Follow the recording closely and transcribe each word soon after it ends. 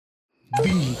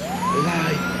Free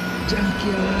Life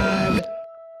Junkyard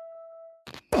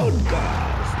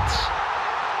Podcast.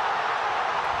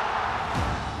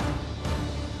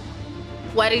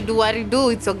 What it do?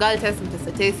 It's your girl Tess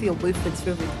with Tess, your boyfriend's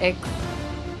favorite ex.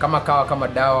 Kama kawa kama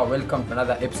dawa, welcome to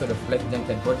another episode of Life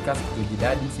Junkyard Podcast.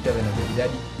 Tujidadi, sita vena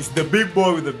tujidadi. It's the big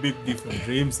boy with the big different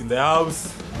dreams in the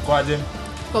house. Kwaje?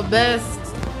 For best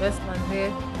man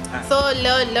here. So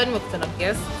leo nimekutana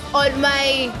guest on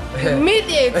my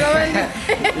immediate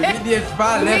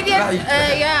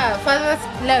farthest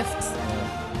left.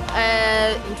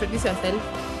 Introduce yourself.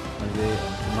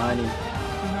 Money.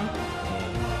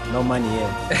 No money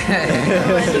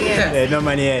yet. No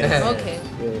money yet. Okay.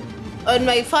 Yeah. On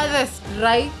my farthest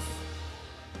right.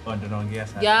 Ndonongea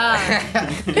sana. Yeah.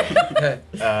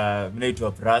 Mimi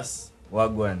naitwa Pras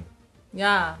Wagwan.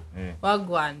 Yeah.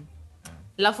 Wagwan.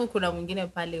 Alafu kuna mwingine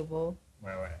pale hivyo.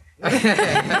 Wewe.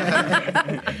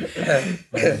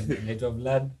 Naitwa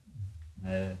Vlad.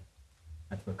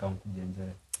 Atuweka mkujenjoy.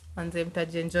 Manze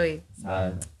mtajenjoy.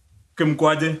 Sana.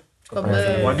 Kimkwaje?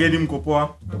 Wageni mko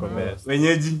poa? Tuko best.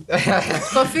 Wenyeji?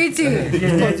 Tuko fiti.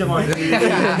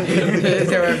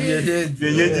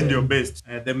 Wenyeji ndio best.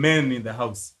 The man in the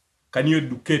house. Can you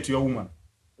educate your woman?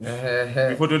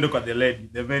 Before to look at the lady,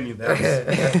 the man in the house.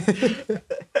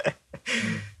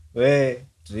 We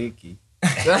tricky.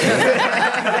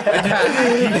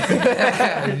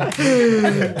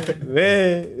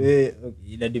 We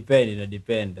ina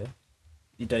depend.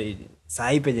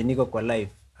 Sahi penye niko kwa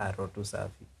life, rotu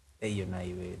safi. Hiyo na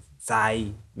iwezi.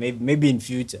 Sahi maybe in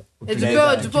future.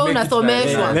 Jupo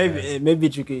unasomeshwa. Maybe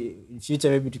in future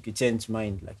maybe tukichange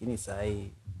mind, lakini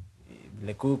sahi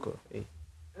vile kuko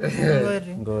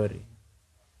ngori.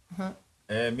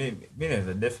 Mimi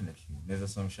naweza definitely naweza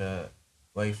somesha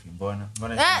wife mbona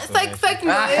Psych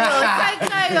no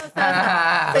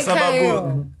kwa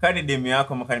sababu kani demu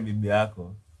yako ama kani bibi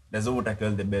yako lazima utake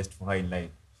all the best for her in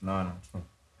life, unaona?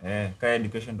 Kaya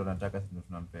education ndo nataka sisi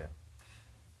tunampea.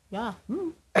 Yeah.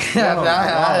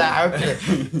 Okay.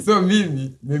 So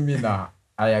mimi na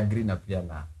I agree na pia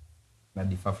na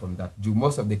differ from that.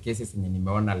 Most of the cases yenye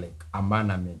nimeona like a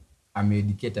man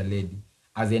educate a lady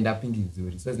as end up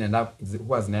vizuri. So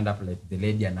zinaenda up like the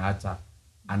lady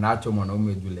anaacha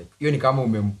mwanaume juu like. Hiyo ni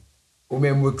kama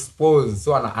umemexpose,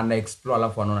 so ana explore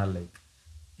alafu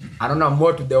anaona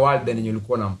more to the world than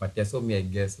ulikuwa unampatia. So me I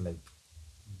guess like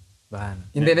bana.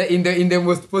 In the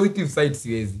most positive side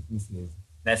siwezi.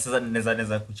 Na sasa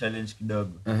naweza kuchallenge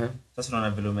kidogo. Sasa unaona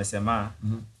vile umesema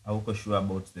hauko sure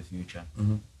about the future.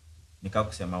 Nika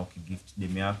kusema ukigift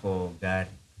demu yako gari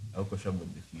hauko sure about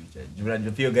the future. Jumla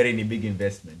pia gari ni big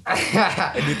investment.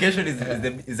 Education is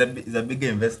a big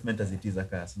investment as it is a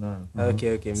car, no?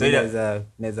 Okay. So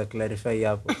naweza clarify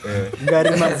hapo. Gari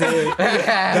mazee.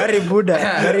 Gari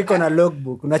buda, gari iko na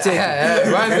logbook. Unacheki.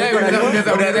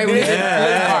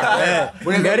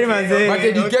 Gari mazee. But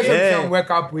education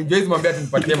someweka hapo. Enjoy mwambia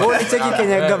tumpatie. Unacheki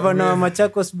Kenya governor wa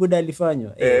Machakos buda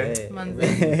alifanywa.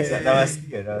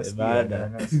 Nawasikia.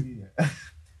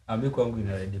 Ami kwangu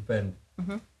ina depend.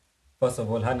 First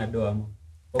of all, hana doa mo.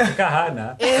 Ukika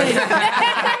hana.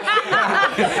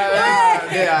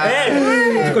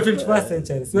 Tuko 21st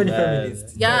century. Sio ni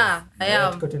feminist. Yeah, I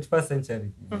am. Tuko 21st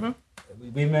century.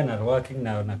 Women are working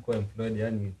now na co-employed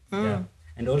yani. Yeah.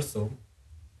 And also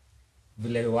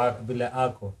vile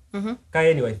ako.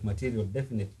 Kaya ni wife material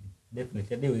definitely.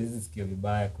 Hadi hizi sikio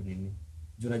vibaya kunini.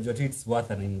 Juu unajua it's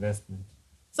worth an investment.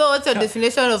 So what's your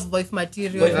definition of wife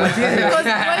material? Because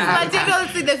wife material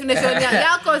si definition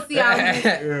yako si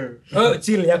yangu. Oh,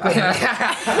 chill yako.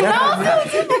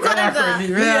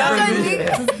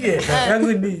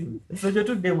 Yangu ni sio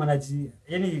tu dem anaji,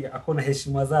 yani akona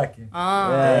heshima zake.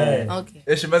 Okay.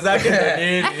 Heshima zake ni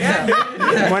nini?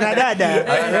 Mwanadada.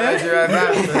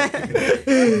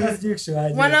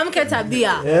 Mwanamke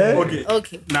tabia.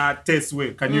 Okay. Na Tess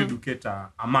way, can you educate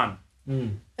a man?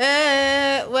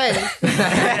 Well.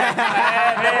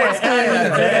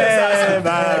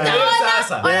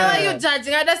 Why are you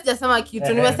judging? I just sema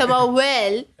kitu. Nimesema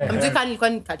well. Mjika nilikuwa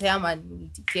nikatea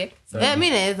manitike. Mimi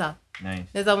naweza. Nice.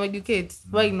 Naweza educate.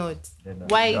 Why not?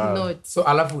 Why not? So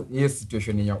alafu hiyo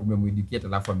situation yenye umemueducate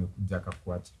alafu amekuja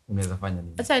akakuacha. Unaweza fanya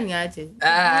nini? Acha niache.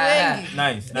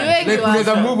 Nice. Like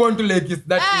unaweza move on to like is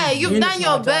that you've done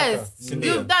your best.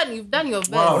 You've done your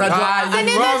best. Wow. And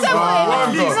in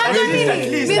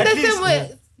the same way,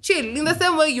 in the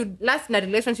same way you last in a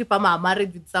relationship or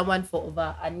married with someone for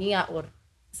over a year or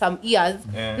some years.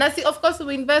 Now see, of course,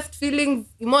 we invest feelings,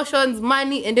 emotions,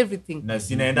 money, and everything. Now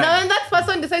when that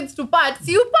person decides to part,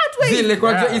 see you part ways. See, like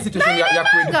what is situation ya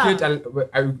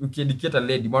educate a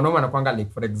lady. Mwanaume anakuanga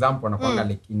like, for example, anakuanga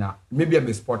like maybe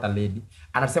amespot a lady.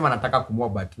 Anasema anataka kumwoa,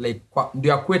 but like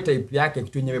ndio akue type yake,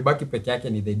 kitu yenye imebaki peke yake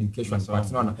ni the education part,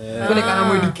 unaona? So like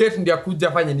anamueducate ndio akuje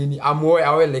afanye nini, amuoe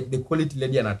awe like the quality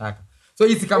lady anataka. So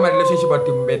hizi kama relationship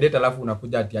ati mmedate alafu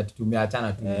unakuja ati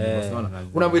tumeachana tu, unaona?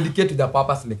 Unamueducate to the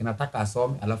purpose like nataka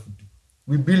asome alafu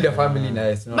we build a family na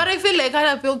yes, but I feel like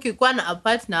hata pia ukikuwa na a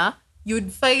partner,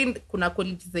 you'd find kuna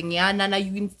qualities zenye ana na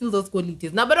you instill those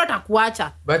qualities na bado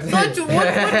atakuacha. But so what do you do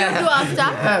after?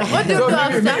 What do you do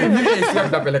after?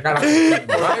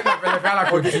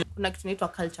 Kuna kitu inaitwa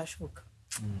culture shock.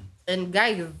 And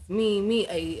guys,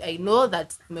 I know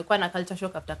that nimekuwa na culture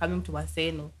shock after coming to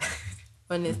Maseno.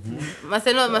 Honestly,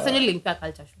 Maseno linked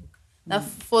culture shock. Now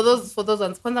for those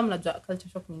ones, kwanza mnajua culture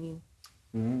shock ni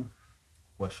nini?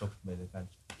 Was shocked by the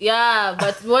culture. Yeah,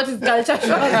 but what is culture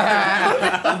shock?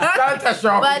 culture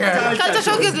shock. But culture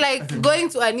shock is like going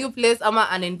to a new place ama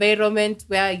an environment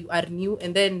where you are new,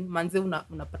 and then manze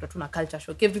unapata tu na culture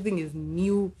shock. Everything is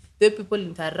new. The way people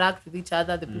interact with each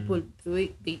other, the people, the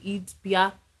way they eat,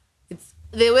 pia, it's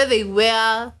the way they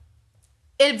wear.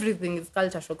 Everything is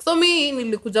culture shock. So me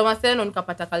nilikuja Maseno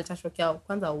nikapata culture shock yao.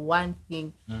 Kwanza one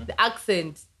thing, the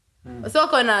accent. So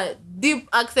kuna deep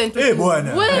accent.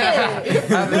 Bwana.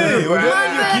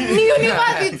 Ni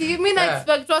university, mimi na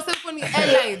expect yourself ni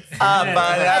airlines.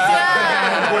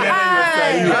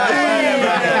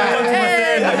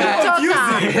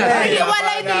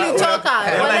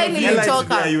 Wala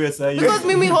nilichoka. Because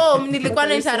mimi home nilikuwa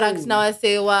na interact na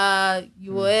wase wa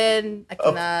UN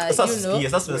akina, you know.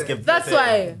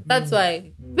 That's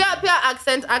why. Pia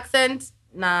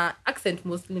accent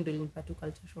mostly ndio ilinipa tu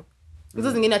culture shock.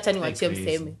 Hizo zingine acha niwachie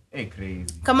mseme. Crazy.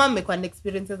 Kama mmekuwa na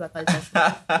experiences za culture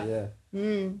shock.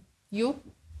 You?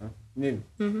 Mimi.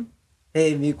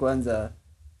 Mi kwanza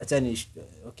acha ni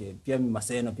okay, pia mimi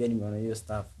Maseno pia nimeona hiyo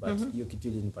stuff, but hiyo kitu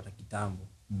ilinipata kitambo.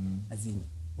 Azini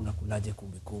unakulaje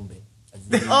kumbe.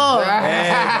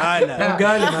 Bana.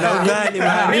 Ugali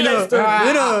man. You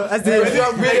know, as we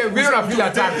don't feel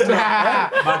attacked.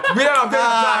 We don't feel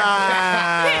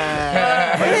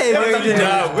attacked.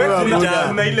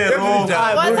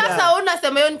 Sasa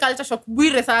unasema hiyo ni culture shock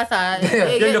bwire sasa.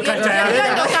 Ndio culture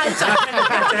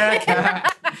yake.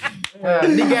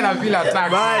 Nigga na feel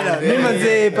attacked. Bana, mimi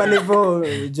mzee pale vo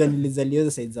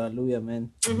nilizaliwa side za Waluya man.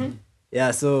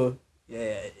 Yeah, so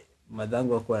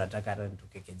madhangu wako wanataka hata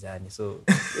nitoke Kejani, so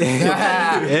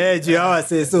juu hawa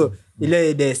so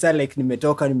ile day like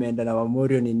nimetoka nimeenda na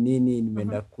Memorial ni nini,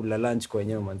 nimeenda kula lunch kwa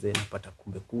wenyewe manze, napata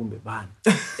kumbe bana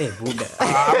buda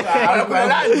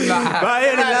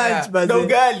lunch manze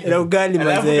na ugali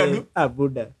manze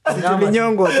buda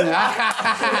tulinyongwa tu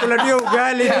kula ndio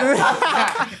ugali tu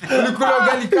tulikula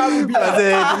ugali kama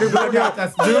bila tulikula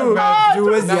juu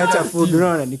wezi acha food,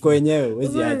 unaona niko wenyewe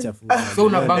wezi acha food, so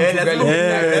unabang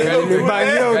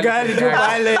nilibangio ugali tu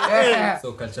pale.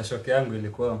 So culture shock yangu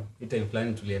ilikuwa time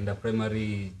fulani tulienda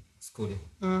primary school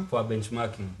for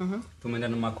benchmarking. Tumeenda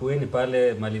na Makueni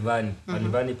pale Malivani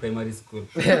primary school.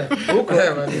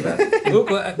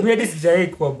 Huko mimi sijai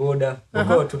kwa boda.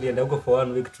 Huko tulienda huko for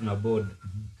 1 week tuna board.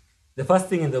 The first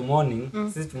thing in the morning,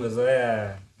 sisi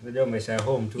tumezoea unajua maisha ya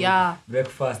home tu,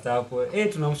 breakfast hapo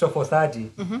tunamsha 4:30.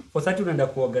 4:30 unaenda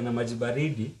kuoga na maji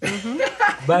baridi.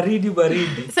 baridi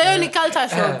so hiyo ni culture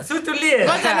shock. So tulie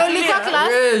ngoja na ulikuwa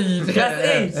class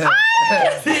 8.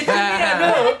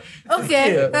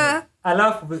 Okay.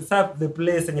 Alafu the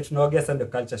place yenye tunaogea sana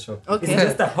culture shock. It's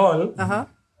just a hall.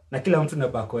 Na kila mtu na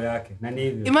bako yake. Na ni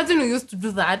hivyo. Imagine we used to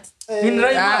do that. In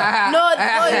Raymond. No,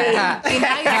 in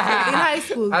high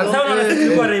school. Sasa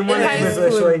unasema Raymond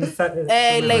tumezoeshwa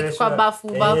like kwa bafu.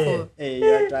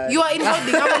 You are in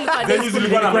holding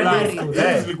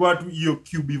zilikuwa tu hiyo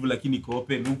cube hivyo lakini iko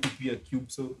open huku pia cube,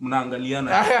 so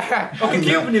mnaangaliana. Okay,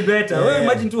 cube ni better. Wewe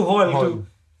imagine tu hall tu.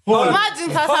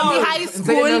 Imagine sasa we high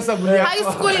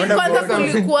school kwanza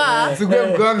kulikuwa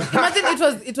imagine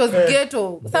it was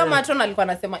ghetto. Sasa matron alikuwa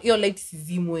anasema hiyo light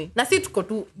sizimwe na sisi tuko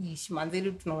tu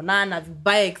manzeli tunaonana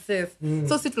vibaya excess,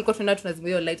 so sisi tulikuwa tunazima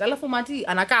hiyo light, alafu mati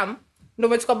anakam ndio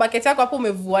umechukua bucket yako hapo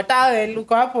umevua towel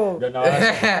uko hapo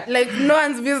like no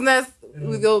one's business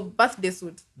with your birthday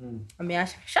suit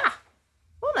ameasha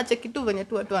unacheki tu venye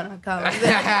tu watu wanakaa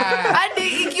hadi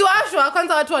ikiwashwa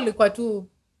kwanza watu walikuwa tu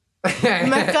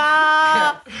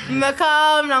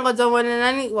mmekaa mnangoja muone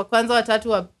nani wa kwanza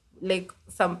watatu wa like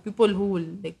some people who will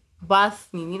like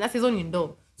bath nini na season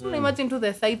ndo. So imagine to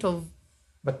the sight of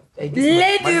But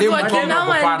Ladies wakina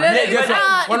Monday.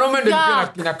 Wanaume ndio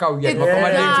kinakaa weird.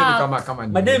 Kama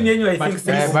ni. Madem yenyu I think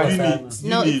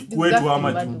sisi kwetu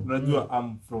ama unajua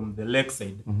I'm from the lake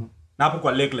side. Na hapo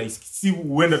kwa lake like si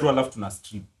uende tu alafu tuna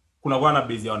strip. Kuna bwana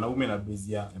base ya wanaume na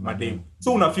base ya madem.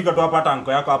 So unafika tu hapa hata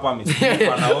anko yako hapa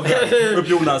amestrip anaoga. Wewe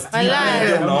pia una strip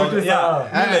unaoga.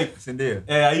 Yeah, like ndio.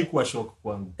 Haikuwa shock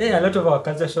kwangu. a lot of our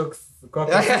culture shocks.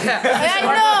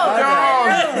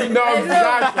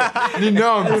 Ni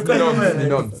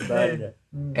norms.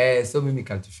 So mimi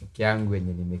culture shock yangu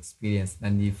yenye nime experience na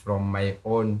ni from my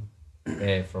own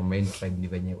tribe ni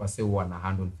venye wase wana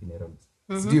handle funerals.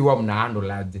 Sijui huwa mna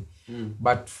handle aje.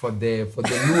 But for the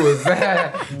Luos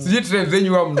sijui tribe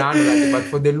zenyu huwa mna handle aje, but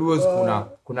for the Luos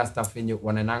kuna stuff yenye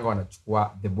wanananga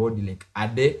wanachukua the body like a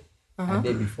day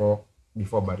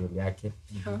before burial yake.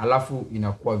 Alafu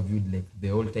inakuwa viewed like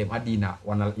the whole time hadi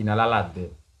inalala the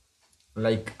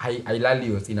like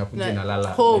hailalios inakuja inalala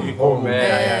home.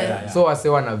 So wase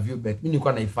wana view but mimi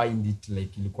nilikuwa na find it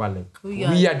like ilikuwa like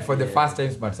weird for the first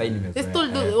times, but sasa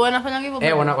nimezoea. Wanafanya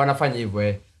hivyo wanafanya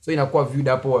hivyo so inakuwa viewed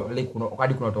hapo like kuna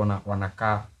watu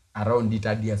wanakaa around it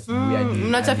hadi asubuhi hadi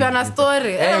mnachapia na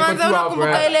story manze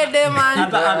unakumbuka ile day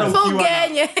man so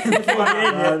genye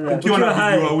ukiwa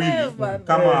na bibi wawili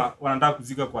kama wanataka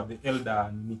kuzika kwa the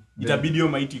elder itabidi hiyo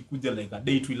maiti kuja like a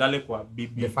day tu ilale kwa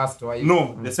bibi the first wife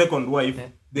the second wife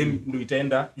then ndio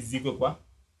itaenda izikwe kwa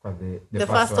the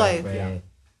first wife.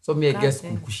 So me I guess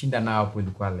kushinda na hapo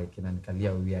ilikuwa like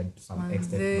inanikalia weird to some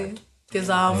extent but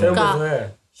kezamka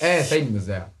sasa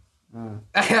nimezoea.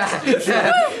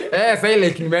 Sasa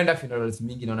like nimeenda funerals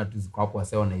mingi naona tu ziko hapo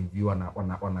wase wanaiviwa na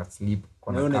wana sleep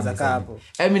kwa na unaweza kaa hapo.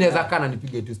 Mimi naweza kaa na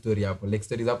nipige tu story hapo like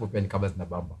stories hapo pia ni kama zina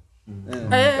bamba.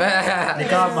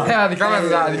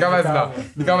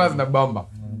 Ni kama zina bamba.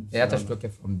 Hata tutoke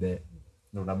from the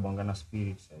unabonga na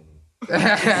spirits.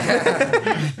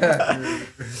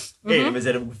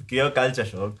 Nimejaribu kufikiria culture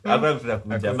shock. Hakuna kitu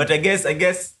kuja. But I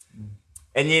guess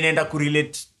enye inaenda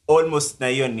kurelate almost na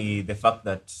hiyo ni the fact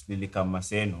that nilika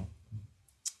Maseno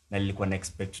na nilikuwa na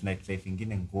expect nightlife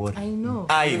ingine ngori. I know.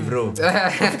 Ai bro.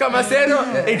 Kufika Maseno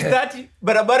 8:30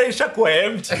 barabara ishakuwa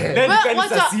empty. Then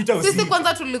kanisa sita usiku. Sisi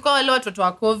kwanza tulikuwa wale watoto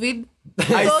wa COVID.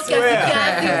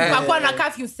 Kwa na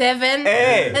curfew 7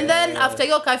 and then after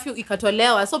your curfew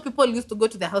ikatolewa so people used to go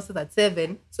to their houses at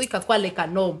 7 so ikakuwa like a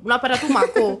norm unapata tu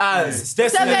mako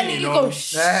stress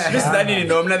ni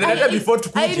norm na then before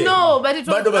tukuje I know but it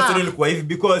was bado bado ilikuwa hivi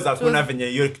because hakuna venye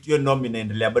hiyo norm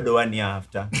inaendelea bado 1 year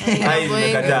after ai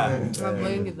nimekataa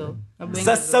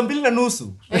sasa 2:30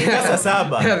 sasa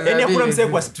 7 yani hakuna msee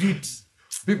kwa street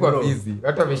people are busy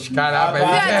watu wameshikana hapa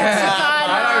hivi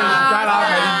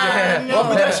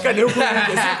wameshikana huko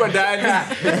siko ndani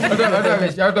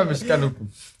watu wameshikana huko.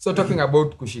 So talking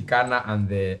about kushikana and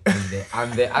the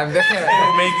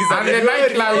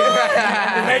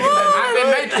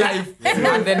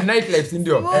nightlife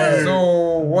ndio. So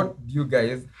what do you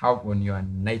guys have on your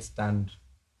nightstand?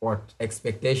 What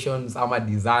expectations ama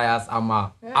desires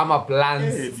ama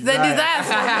plans? The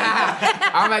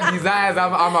desires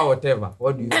ama whatever.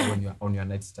 What do you have on your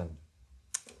nightstand?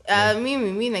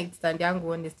 Mimi nightstand yangu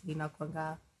honestly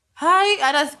inakwanga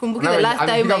hata sikumbuki the last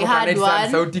time I had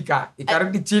one. Sautika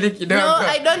ikarudi chini kidogo. No,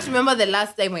 I don't remember the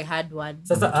last time I had one.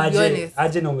 Sasa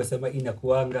aje na umesema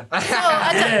inakuanga.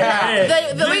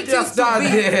 The way it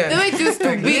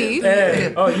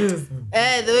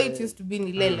used to be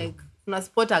ni like una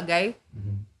spot a guy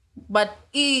but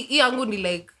hii yangu ni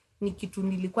like ni kitu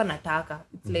nilikuwa nataka.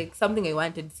 It's like something I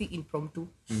wanted, see impromptu.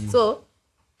 So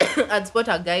I'd spot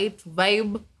a guy to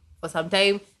vibe for some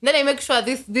time. Then I make sure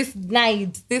this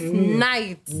night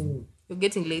you're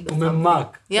getting laid or something.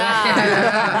 Yeah.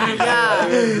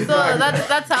 So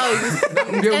that's how it is.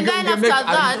 And then after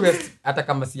that hata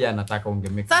kama si anataka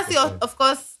ungemake. Sasa of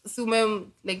course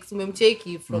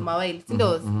sumemcheki from a while.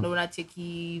 Ndio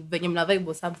unacheki venye mna vibe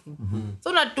or something. So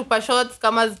unatupa shots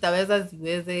kama zitaweza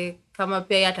ziweze, kama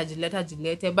pia atajileta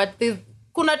jilete, but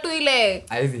kuna tu ile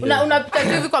unapita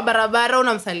hivi kwa barabara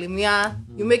unamsalimia,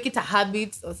 you make it a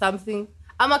habit or something,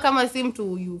 ama kama si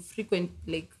mtu you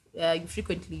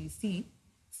frequently see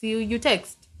you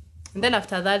text, and then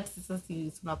after that sasa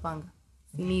tunapanga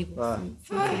ni hivyo.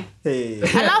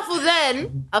 Alafu then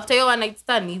after your night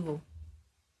stand hivyo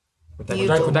utaki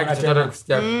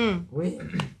kusikia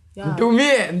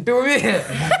Nitumie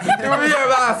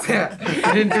basi.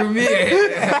 Nitumie.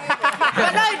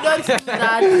 But I don't do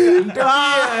that.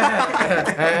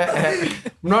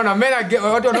 Mnaona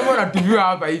watu wanaona tuviwa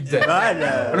hapa nje.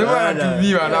 Wanaona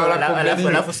tuviwa na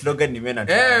alafu slogan ni mena.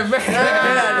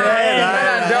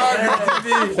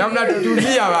 Namna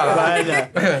tutumia bala.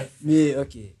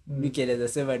 Mi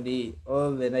keleza 7 day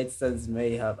all the night stands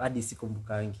may have hadi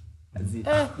sikumbukangi.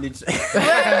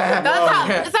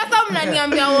 Sasa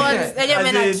mnaniambia words yenye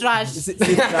mena trash.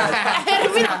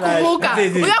 Mimi nakumbuka.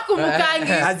 Wewe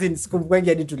kumbukangi. As in sikumbukangi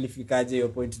hadi tulifikaje hiyo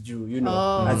point juu, you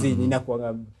know. As in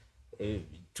inakuanga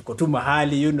tuko tu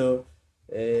mahali, you know.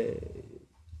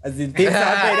 As in things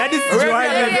happen. Hadi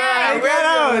sijuangi.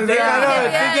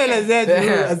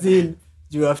 As in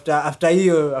juu after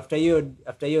hiyo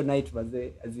night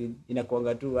maze, as in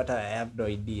inakuanga tu hata I have no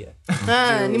idea.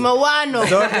 Ni mawano.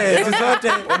 Zote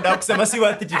Ndio kusema si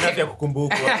worth it enough ya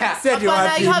kukumbukwa. si ati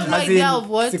I have no idea of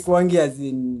what. sikuangi as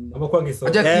in Amekuangi so.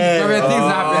 Just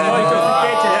things happen.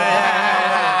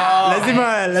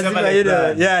 lazima you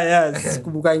know,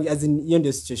 sikumbukangi as in hiyo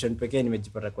ndio situation pekee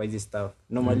nimejipata kwa hizi stuff.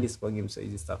 Normally sikuangi mso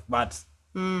hizi stuff, but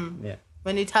yeah,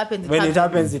 when it happens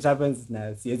it happens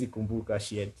na siwezi kumbuka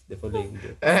shit the following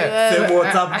day. Same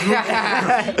WhatsApp group.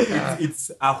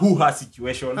 It's a hoo-ha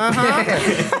situation.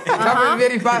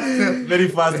 Very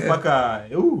fast paka.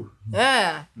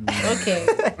 Yeah. Okay.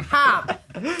 Ha.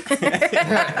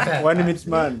 1 minute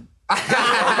man.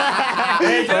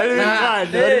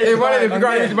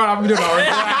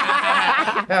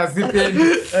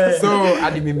 So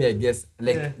hadi mimi I guess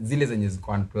like zile zenye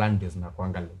ziko unplanned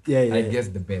zinakuanga like I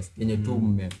guess the best yenye tu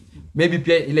maybe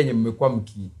pia ile yenye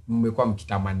mmekuwa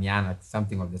mkitamaniana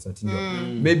something of the sort ndio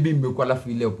maybe mmekuwa alafu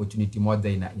ile opportunity moja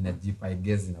inajipa I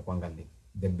guess inakuanga like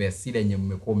the best ile yenye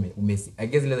mmekuwa I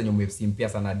guess ile zenye mmesimpia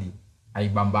sana hadi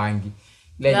haibambangi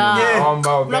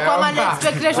Omba.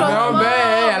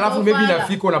 Alafu maybe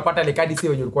nafika unapata ile kadi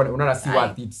sio ulikuwa unaona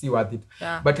si worth it.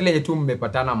 But ile yetu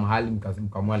mmepatana mahali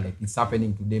mkamwa like it's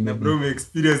happening today maybe. Bro, me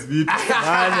experience vitu.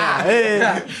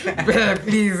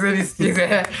 Please.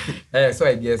 So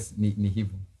I guess ni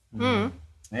hivyo.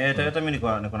 Hata mimi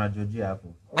niko na Georgia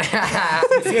hapo.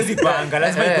 Siwezi panga,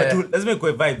 lazima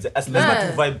ikuwe vibes. Lazima tu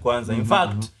vibe kwanza. In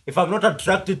fact, if I'm not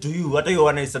attracted to you, hata you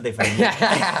wanna start the fight.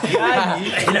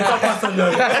 Yani inakuwa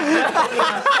personal.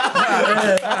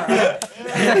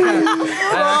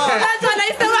 Sasa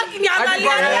naisema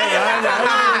kiniangalia.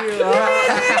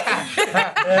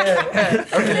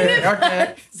 Okay.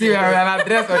 See, we are an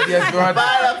address of the squad.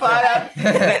 Para.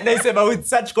 Naisema with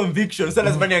such conviction. So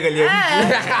lazima niangalie mtu.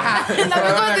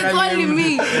 Because it's only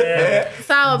me.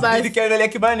 Sawa basi. Nikiangalia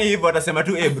Kibani hivyo atasema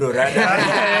tu bro rada.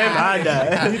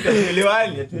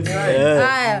 Tuelewani.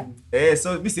 Haya.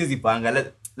 So mimi siwezi panga.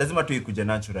 Lazima tu ikuje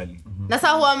naturally. Na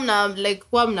sasa huwa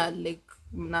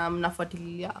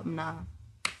mnafuatilia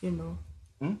you know.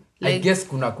 I guess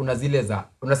kuna zile za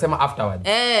unasema afterwards.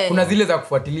 Kuna zile za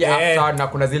kufuatilia after na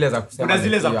kuna zile za kusema. Kuna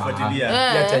zile za kufuatilia.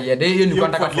 Hiyo ni nilikuwa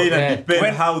nataka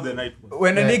depend how the night was.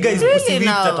 When a nigga is pushing it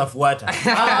tatafuata.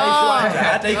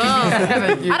 Hata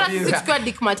sichukua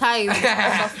digmatize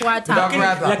tatafuata.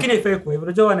 Lakini ifai kwa hivyo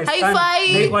unajua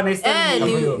wanastand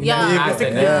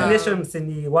relations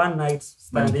ni one night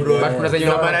stand. But kuna zenye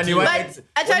maana ni one night.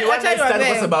 Acha kwa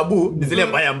sababu ni zile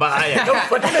mbaya.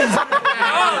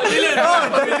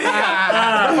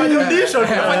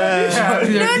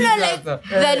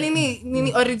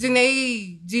 Nini original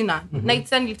hii jina night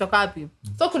stand ilitoka wapi?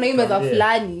 So kuna hii meza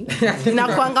fulani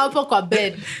inakuanga hapo kwa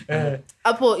bed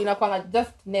hapo inakuanga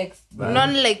just next not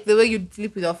like the way you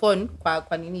sleep with your phone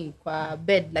kwa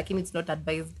bed lakini it's not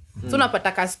advised. So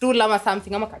unapata ka stool ama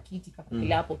something ama kakiti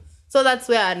kakile hapo. So that's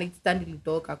where night stand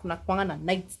ilitoka. Kuna kuanga na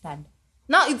night stand.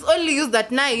 Now it's only used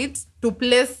at night to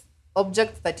place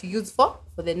objects that you use for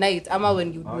the night ama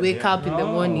when you wake up in the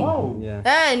morning.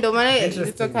 Ndio maana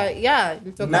ilitoka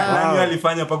nani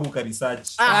alifanya paka uka research?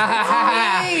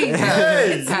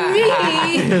 It's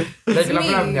me. Like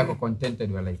labda mnyako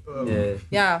contented wala like.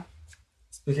 Yeah.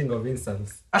 Speaking of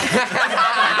insults. I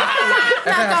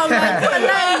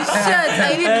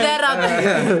need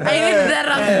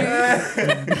therapy.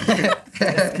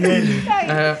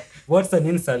 What's an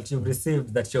insult you've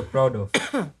received that you're proud of?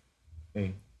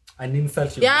 An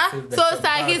insult you've received. So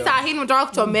sahi nimetoka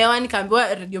kuchomewa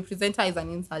nikaambiwa radio presenter is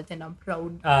an insult and I'm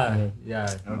proud. Yeah.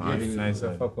 Okay, nice.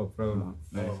 Fuck up, proud.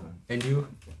 Nice. And you?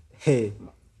 Hey.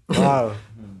 Wow.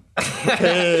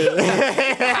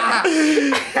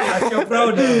 You're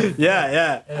proud of?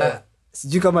 Yeah.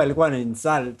 Sijui kama alikuwa na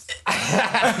insult.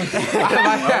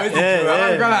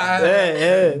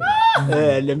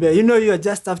 Aliambia, you know you're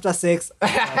just after sex. I'm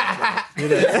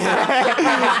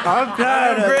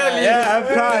proud of that. Yeah, I'm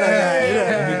proud of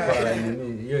that.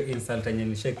 Your insult insult yenye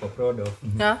nilishake kwa proud of.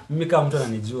 Mimi kama mtu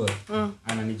ananijua,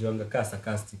 ananijuanga ka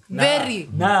sarcastic. Very.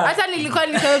 Hata nilikuwa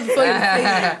nisema before you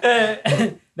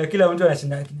say. Na kila mtu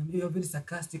anashinda akiniambia you're very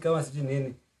sarcastic kama sijui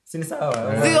nini. Si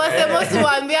sawa. Si wasema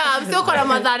usiwaambia msio kwa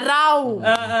madharau.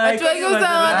 Watu wengi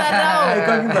usema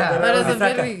madharau.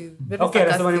 Okay,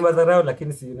 nasema ni madharau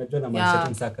lakini si unajua na maanisha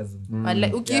tu sarcasm.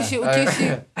 Wallahi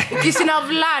ukiishi na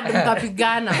Vlad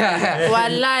mtapigana.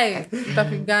 Wallahi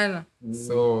mtapigana.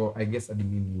 So I guess hadi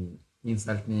mimi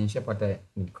insult nishapata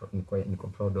niko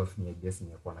proud of me, I guess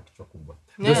nilikuwa na kichwa kubwa.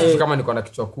 Just kama niko na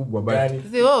kichwa kubwa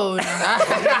but sio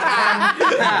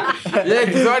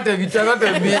zote vichwa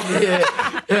zote mbili.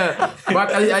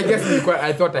 But I guess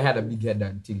I thought I had a big head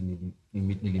until nili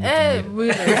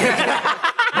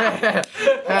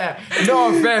no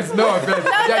offense.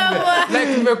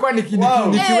 Like nimekuwa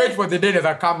nikiwait for the day that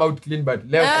I come out clean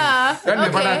but left. Then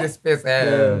nimepata the space.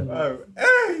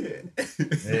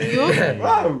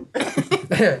 Wow.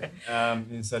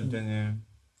 Insult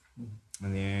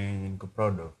niko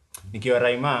proud of. Nikiwa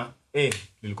Raima,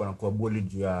 nilikuwa nakuwa bully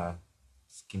juu ya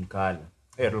skin color.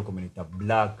 Ero community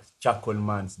black charcoal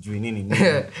man sijui nini.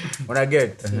 Una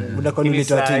get? Una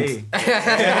community tint.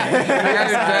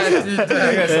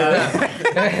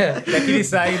 Lakini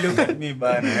sai look at me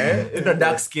bana. It's a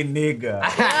dark skin nigga.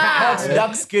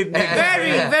 Dark skin nigga.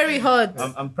 Very very hot.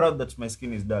 I'm proud that my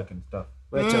skin is dark and stuff.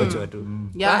 Wacha tu.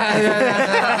 Yeah.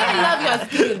 I love your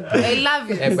skin. I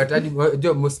love it. But I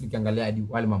mostly kiangalia hadi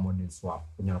wale ma models wao.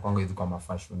 Kwenye wanakuanga hizo kama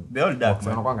fashion. They all dark.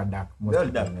 Wanakuanga dark. They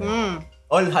all dark.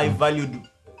 All high valued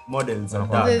models are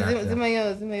dark. Zima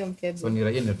hiyo mkebe. So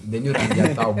ni the new rangi ya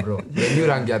tao bro. The new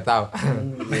rangi ya tao.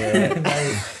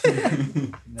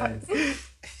 Nice.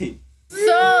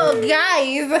 So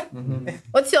guys,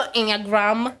 what's your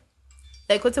Enneagram?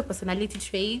 Like what's your personality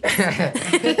trait?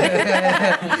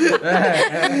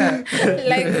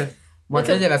 Like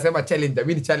Mwakenye nasema challenge,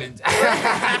 mimi challenge.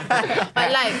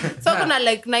 Like so kuna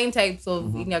like 9 types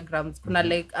of Enneagrams. Kuna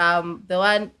like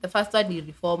the first one ni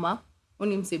reformer,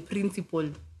 unimse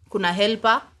principled. Kuna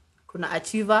helper, kuna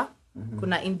achiever,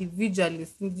 kuna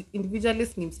individualist.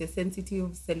 Individualist ni mse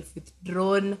sensitive,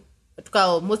 self-withdrawn,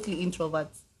 tukao mostly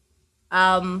introverts.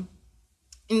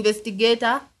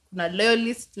 Investigator, kuna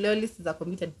loyalist is a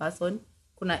committed person.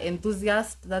 Kuna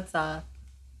enthusiast, that's a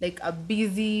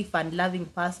busy, fun-loving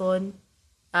person.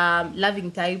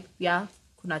 Loving type, yeah.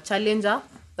 Kuna challenger,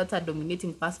 that's a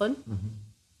dominating person.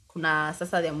 Kuna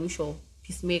sasa ya mwisho,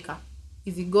 peacemaker,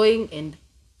 easygoing and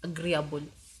agreeable.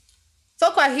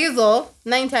 So kwa hizo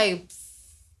 9 types,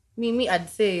 me I'd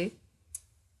say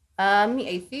me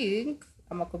I think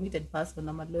I'm a committed person,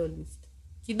 I'm a loyalist.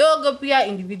 Kidogo pia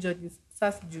individualist,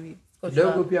 sasa sijui.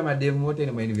 Kidogo pia mademu wote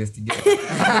ni ma-investigator.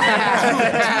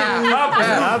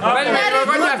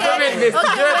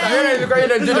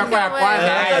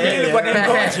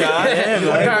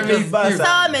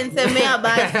 Sawa mensemea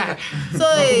basi. So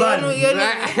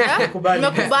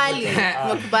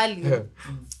nimekubali.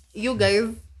 You guys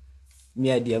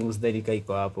miadi yangu sidhani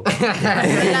iko hapo.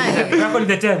 Yako ni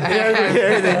the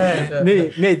 10.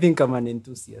 Me I think I'm an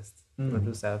enthusiast.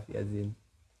 Do stuff as in,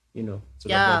 you know, so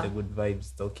about the good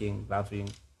vibes, talking, laughing.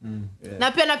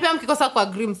 Na pia mkikosa kwa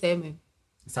agree mseme.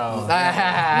 Sawa.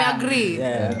 Me agree.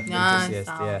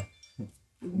 Enthusiast, yeah.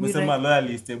 Umesema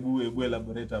loyalist, ebu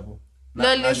elaborate hapo.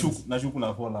 Nashuku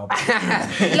na follow hapo.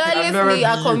 Loyalist ni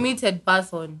a committed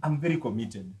person. I'm very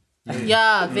committed.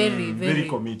 Yeah, very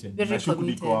committed. Very Nashuku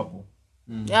niko hapo.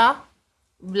 Yeah.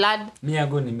 Blood. Me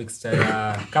ago ni mixture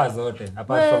ya kaa zote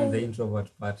apart from the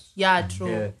introvert part. Yeah,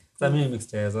 true. Yeah. Sasa mimi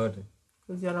mixture ya zote.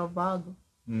 Because you're a Virgo.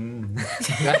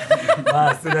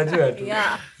 Basi unajua tu.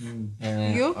 Yeah.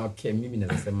 You? Okay, mimi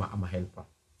nasema I'm a helper.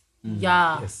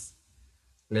 Yeah. Yes.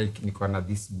 Like niko na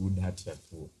this good heart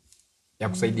ya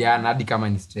kusaidiana hadi kama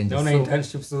ni stranger. Naona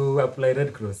internships to apply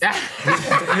Red Cross.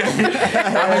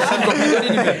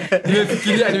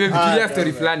 Nimefikiria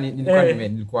story fulani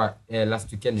nilikuwa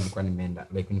last weekend nilikuwa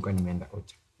nimeenda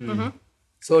Ocha.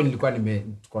 So nilikuwa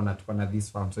tuko na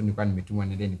this farm, so nilikuwa nimetumwa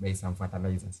niende ni buy some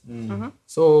fertilizers.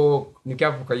 So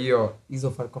nikapo kwa hiyo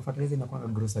hizo fertilizer inakuwa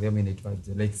grocery ama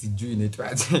inaitwaje, like sijui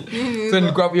inaitwaje. So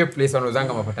nilikuwa hapo hiyo place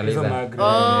wanauzanga ma fertilizer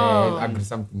agri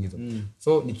something hizo.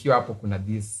 So nikiwa hapo kuna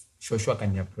this shosho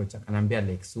akani approach akaniambia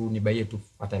like so nibaie tu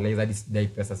fertilizer hadi sidai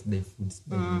pesa sidai foods.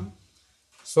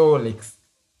 So like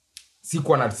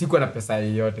sikuwa na pesa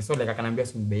yoyote, so like akaniambia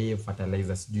so nibaie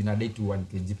fertilizer sijui na dai tu 1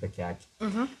 kg peke yake.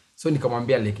 So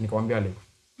nikamwambia like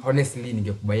honestly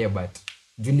ningekubaia but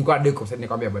juu nilikuwa deko sasa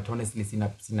nikamwambia but honestly sina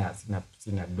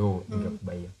do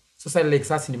ningekubaia. So sasa like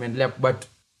sasa nimeendelea but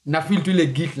na feel tu ile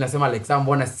guilt nasema like sasa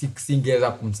mbona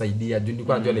singeweza kumsaidia juu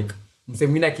nilikuwa najua like mse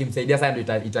mwingine akimsaidia sana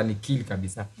ndio itanikill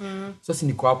kabisa. So si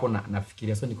niko hapo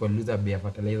nafikiria, so niko loser bei ya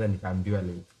fertilizer, nikaambiwa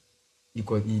like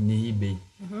iko ni hii bei.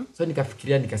 So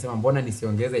nikafikiria nikasema mbona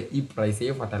nisiongeze hii price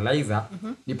ya fertilizer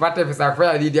nipate pesa ya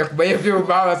kufanya nini ya kubuy kitu.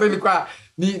 So nilikuwa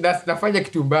nafanya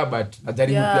kitu mbaya but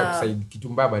najaribu pia kusaidia kitu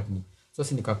mbaya but ni. So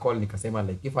si nikacall nikasema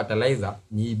like if fertilizer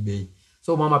ni hii bei.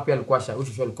 So mama pia alikuwa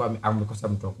alikuwa amekosa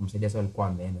mtu wa kumsaidia, so alikuwa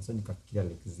ameenda. So nikafikiria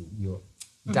like hiyo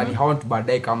itani haunt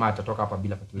baadaye kama atatoka hapa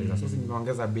bila fertilizer. So si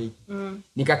nimeongeza bei.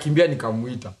 Nikakimbia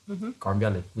nikamuita. Nikamwambia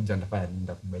like kuja ndafanya nini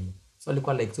ndakubai. So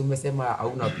alikuwa like so umesema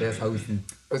hauna pesa au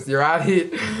usiwahi.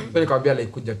 So nikamwambia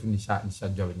like kuja tu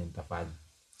nishajua venye nitafanya.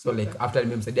 So like after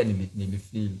nimemsaidia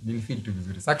nilifeel tu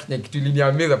vizuri. Sasa kitu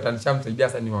iliniamiza after nishamsaidia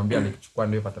sasa nimwambia like chukua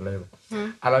ndio fertilizer.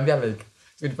 Anambia like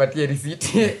so nipatie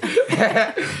receipt.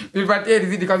 Nipatie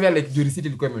receipt kama like receipt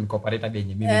ilikuwa imencorporate hadi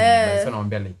yenye mimi. So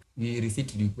naomba like ni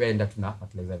receipt ilikuwa enda tuna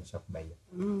fertilizer nishakubaia.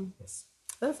 Yes.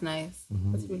 That's nice.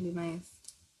 That's really nice.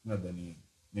 Nadhani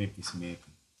ni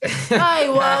peacemaker. Ai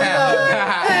wanga.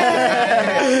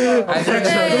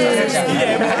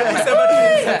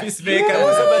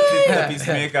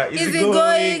 Peacemaker. Is it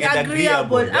going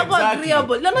agreeable? I'm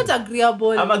agreeable. No, not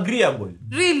agreeable. I'm agreeable.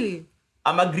 Really?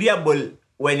 I'm agreeable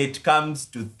when it comes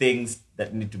to things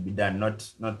that need to be done,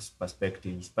 not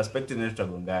perspectives. Perspectives need to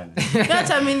gongana.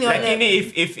 That's I mean. Lakini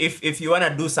if you want to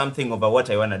do something over what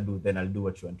I want to do, then I'll do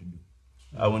what you want to do.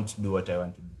 I won't do what I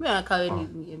want to do. Me are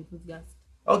currently enthusiast.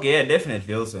 Okay, yeah,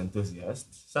 definitely also enthusiast.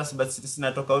 But it's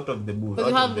not talk out of the booth.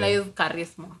 Because you have nice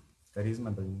charisma.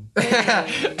 Charisma does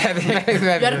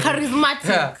You are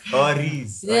charismatic. Oh,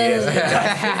 Reese. Oh, yes.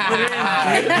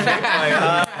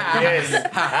 Yes.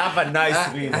 I have a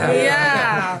nice Reese.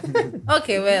 Yeah.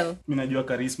 Okay, well. Mimi najua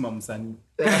charisma msanii.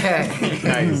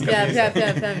 Nice.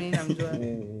 Yeah, mimi namjua.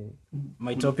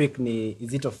 My topic ni,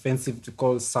 is it offensive to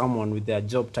call someone with their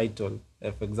job title,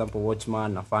 for example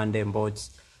watchman, afande, mboch?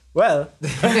 Well,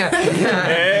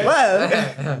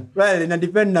 ina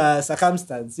depend na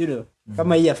circumstance, you know.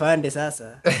 Kama hii afande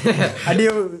sasa hadi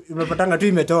umepatanga tu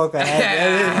imetoka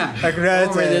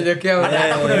umenyenyekea.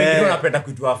 Hata kuna wengine wanapenda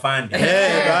kuitwa afande.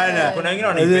 Bana. Kuna wengine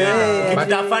wanaipenda.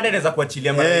 But afande anaweza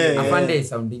kuachilia mara nyingi. Afande is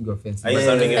sounding offensive.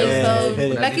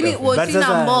 Lakini watching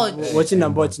na mboch. Watching na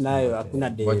mboch nayo hakuna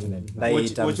day.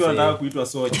 Wacha wanataka kuitwa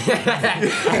soja.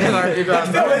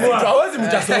 Hawezi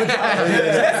mta soja.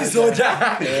 Yes,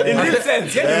 soja. In real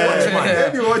sense, yeah,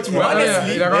 watchman.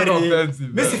 Honestly,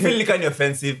 Messi feel like an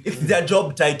offensive if their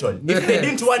job title. If they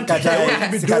didn't want to, they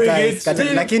wouldn't be doing it.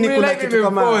 Lakini kuna kitu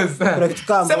kama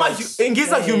Sema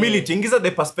ingiza humility, ingiza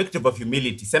the perspective of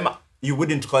humility. Sema you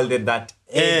wouldn't call them that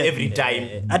every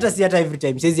time. Hata every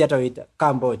time. Sisi hata waita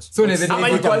kamboch. So ama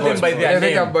you call them by their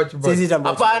name. Sisi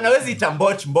tamboch. Hapa anawezi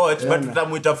tamboch but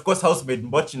tutamuita of course housemaid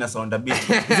mboch na sound a bit.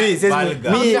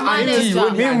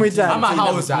 Mimi muita ama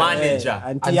house manager.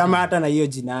 Anti ama hata na hiyo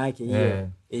jina yake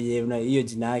hiyo. Hiyo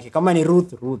jina yake. Kama ni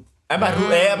Ruth. Ama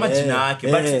jina yake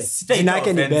but sita jina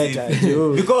yake ni better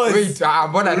because wait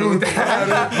mbona Ruth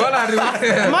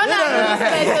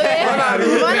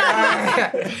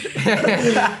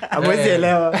amwezi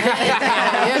elewa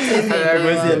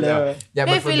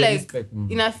I feel like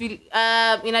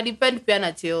ina depend pia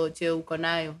na cheo uko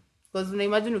nayo, because una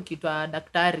imagine ukiitwa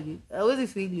daktari huwezi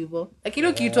feel hivyo, lakini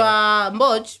ukiitwa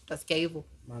mboch utasikia hivyo.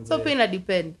 So pia ina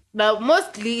depend. Now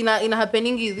mostly ina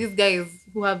happening is these guys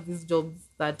who have these jobs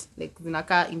that like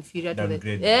zinaka inferior to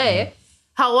them.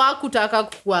 Hawakutaka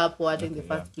kuwa hapo at in the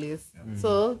first place.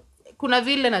 So kuna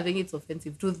vile na venye it's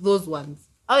offensive to those ones.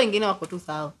 Au wengine wako tu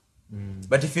sawa.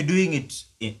 But if you're doing it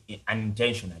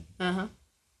unintentionally.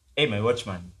 Hey, my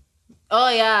watchman. Oh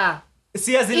yeah.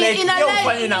 Si as like yo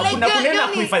ufanye na kuna kunena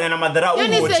kuifanya na madharau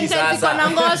uochi sasa.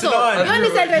 Yoni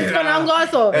sentence kona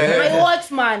ngoso. My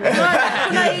watchman.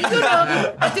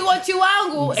 Kuna ati watchi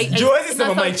wangu. Joezi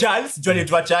sema my Charles, Johnny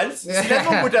Twa Charles.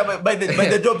 Lazima put by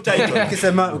the job title.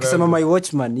 Ukisema my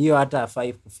watchman hiyo hata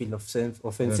 5 feel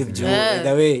offensive juu.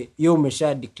 The way you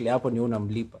umesha declare hapo ni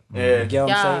unamlipa.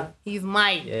 Yeah, he's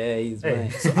mine. Yeah, he's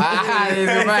mine.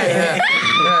 he's mine.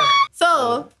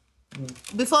 So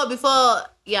before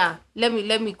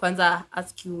let me kwanza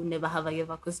ask you never have I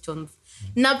ever questions.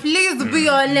 Now please be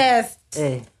honest.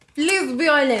 Please be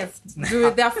honest.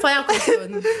 Do their fire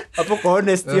questions. Hapo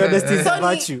honesty is a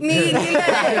virtue.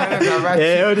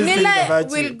 Nila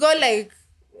will go like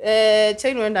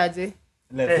chain wendaje?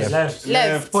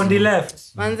 Left. On the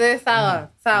left. Manze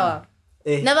sawa.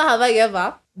 Never have I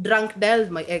ever drunk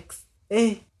dialed my ex.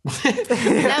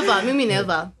 Never, mimi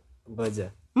never. Ngoja.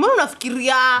 Mbona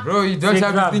unafikiria? Bro, you don't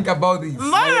have to think about this.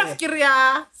 Mbona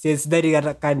unafikiria? Since daddy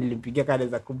hata kani nilipigia kale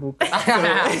za kumbuka.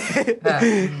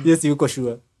 Yes, yuko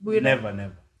sure. Never.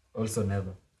 Also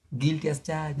never. Guilty as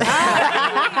charged.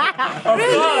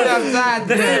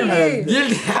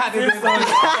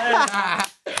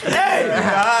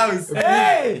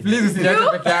 Please usiniache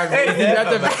peke yangu.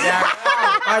 Usiniache peke yangu.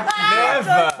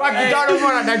 Never. Wakitano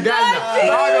mbona danganya.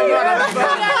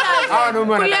 Hao ndio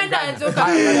Kulienda njoka.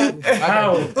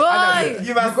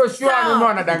 Niko sure ndio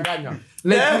wanadanganya.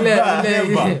 Never.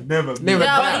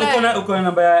 Uko na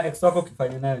namba ya ex wako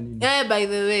ukifanya nayo nini? By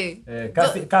the way.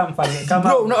 Kama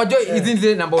bro, unajua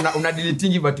hizi namba una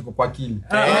deleting but iko kwa akili.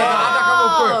 Hata kama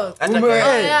uko.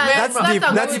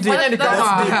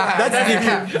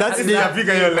 That's deep.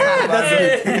 Afika hiyo level. That's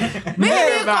deep.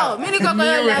 Mimi niko kwa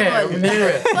hiyo level.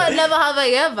 So never have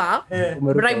I ever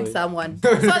bribed someone.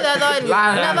 So the other one is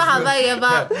never have I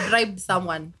ever bribed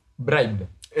someone. Bribed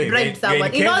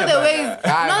someone. In all the ways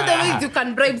you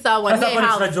can bribe someone.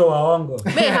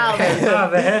 They have.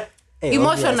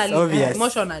 Emotionally.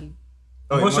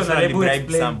 Emotionally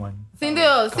bribe someone.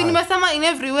 Sindio, nimesema in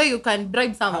every way you can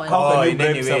bribe someone. How can you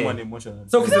bribe someone emotionally?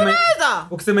 So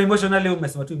ukisema emotionally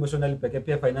umesema tu emotionally peke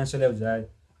pia financially hujai.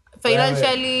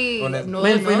 Financially no.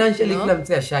 Financially kila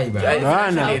mtu ashaiba.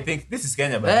 I think this is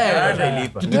Kenya but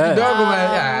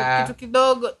kitu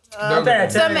kidogo.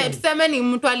 Tuseme ni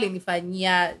mtu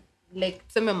alinifanyia like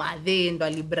tuseme madhe ndo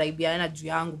alibraibiana juu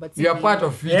yangu but you are part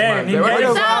of it man.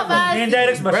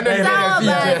 Indirect but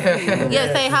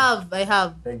yes I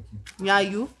have. Thank you. Yeah,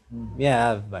 you? Yeah, I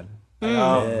have man.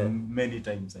 Many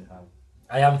times I have.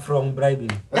 I am from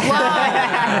bribing. Wow.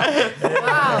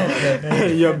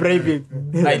 You're bribing.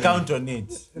 I count on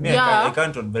it. Yeah. I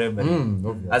count on bribery.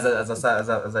 As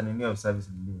a nini of service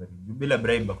delivery. Bila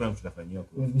bribe hakuna mtu atafanyia.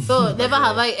 So never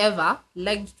have I ever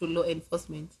lied to law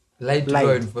enforcement. Lied to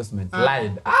law enforcement.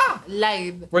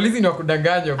 Lied. Polisi ni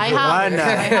wakudanganya bro. I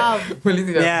have.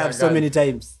 Polisi ni yeah, so many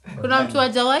times. Kuna mtu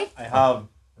hajawai? I have.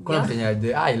 Kuna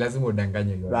mtenyaje? Lazima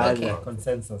udanganye hiyo. Okay.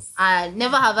 Consensus.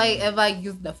 Never have I ever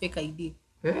used a fake ID.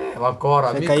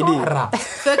 Wakora, mikora.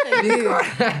 Fake ID.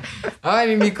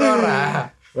 Ni mikora.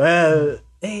 Well,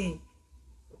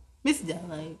 Miss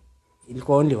Jawai.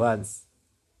 ilikuwa only once.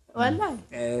 Wallahi.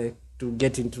 To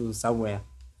get into somewhere.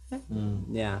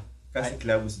 Yeah. Kasi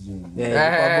club sijui.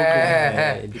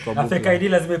 Ilikuwa fake ID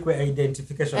lazima kuwe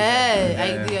identification.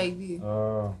 ID.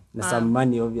 na some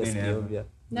money obviously obvious.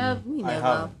 No, me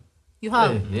never. You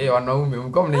have. Wanaume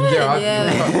mko mnaingia wapi?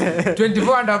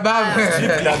 24 and above.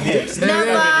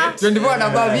 Never. 24 and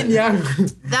above ni yangu.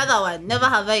 The other one, never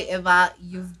have I ever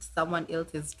used someone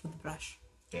else's toothbrush.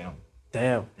 Damn.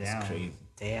 That's crazy.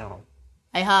 Damn.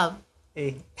 I have.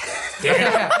 Hey.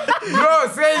 Bro,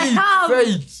 say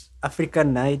it.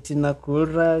 African night in a cool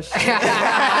rush.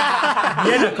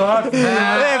 Yeye kwa wapi?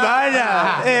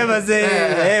 Bana.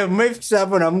 Mazee. Mmefikisha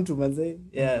hapo na mtu mazee.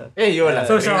 Yeah. Yola.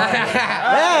 So sure.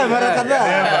 Mara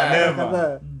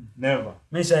kadhaa. Never.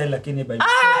 Misha lakini by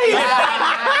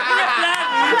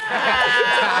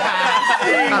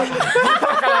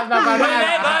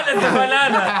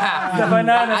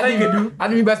banana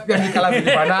Hadi mimi basi pia nikala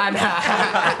zile banana.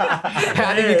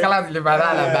 Hadi nikala zile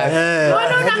banana basi.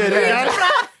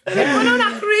 Unaona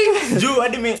cringe. Juu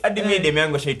hadi mimi demu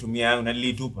yangu shaitumia yangu na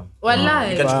nilitupa. Wallahi.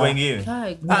 Nikachukua ingine.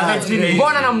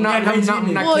 Mbona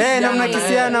namna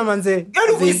kisiana manze.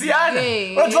 Yaani ukisiana.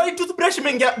 Unajua hii toothbrush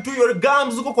imeingia to your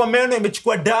gums huko kwa meno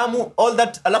imechukua damu all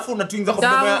that alafu unatuingiza kwa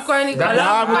mdomo yako.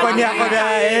 Damu kwani hapo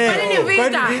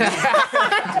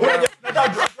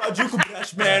Unajua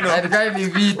kubrush meno. Hadi ni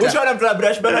vita. Ushaona mtu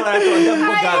brush meno anatoa damu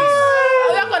kwa gums.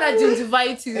 Wako na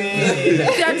gingivitis.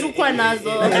 Siachukua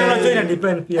nazo. Unajua ina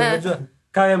depend pia unajua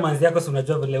kawe manzi yako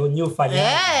unajua vile new fanya.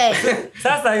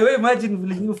 Sasa wewe imagine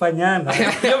vile new fanyana.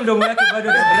 Hiyo mdomo yake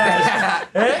bado ni brush.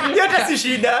 Yote si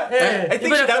shida. I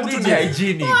think shida yangu tu ni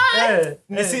hygiene.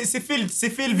 Si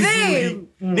feel vizuri.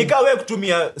 Nikawe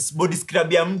kutumia body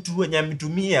scrub ya mtu wenye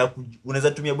ametumia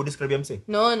unaweza tumia body scrub ya mse?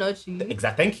 No, not you.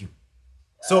 Exactly. Thank you.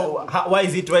 So why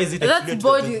is it that's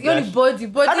body. You only body.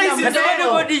 Body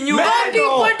new.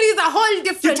 Body is a whole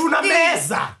different thing. Tuna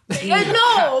meza.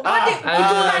 No, body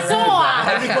tunatoa.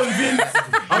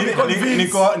 I'm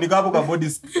convinced. Niko hapo kwa body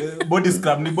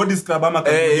scrub. Ni body scrub ama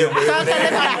kagunia.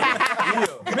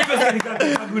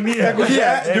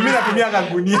 Kagunia. Mimi natumia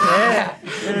kagunia.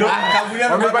 Ndio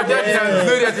kagunia wamepatia kitu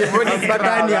nzuri ati body scrub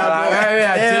hapo. Wewe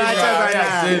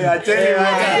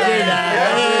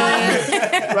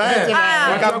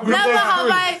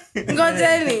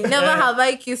acheni. Never have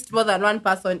I kissed more than one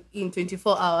person in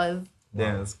 24 hours.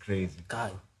 That's crazy.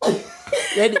 God.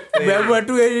 Wewe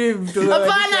tu mtu.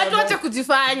 Hapana, tuache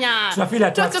kujifanya.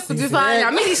 Tuache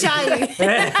kujifanya. Mimi ni shy.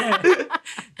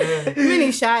 Mimi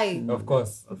ni shy. Of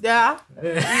course. Yeah.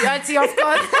 Of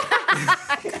course.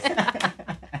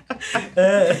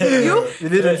 You?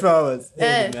 Within 24 hours.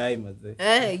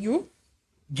 You?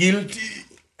 Guilty.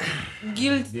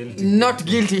 Not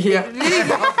guilty here.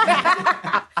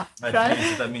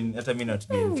 Hata mimi not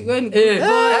guilty. I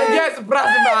guess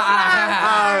Brasma.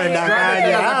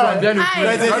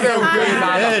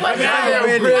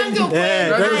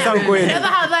 Never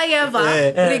have I ever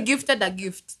regifted a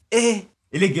gift.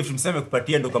 Ile gift mseme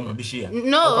kupatia ndo kumrudishia.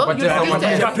 No,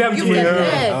 you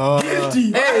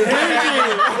guilty.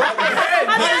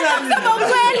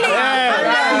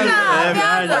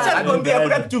 Anakuambia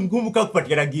kuna kitu ngumu kama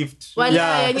kupatia na gift.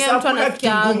 Wala yenyewe mtu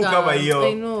anafikianga. Kama hiyo.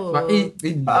 I know.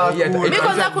 Mimi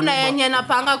kwanza kuna yenye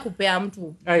napanga kupea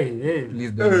mtu.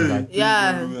 Please don't do that.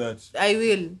 Yeah, I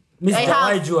will.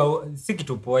 Mr. si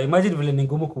kitu poa. Imagine vile ni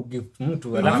ngumu kugift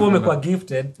mtu. Alafu umekuwa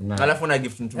gifted. Alafu una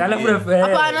gift mtu.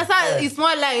 Hapana, sasa it's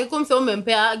more like kumse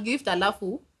umempea gift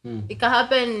alafu it can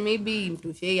happen maybe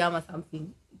mtu share ama something.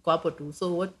 Kwa hapo tu.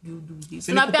 So what do you do this?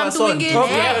 Unapea mtu mwingine.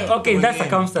 Okay, that's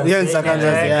circumstance.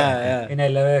 Yeah.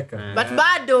 Inaeleweka. But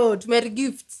bado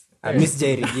tumeregift. Miss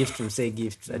Jerry gift msay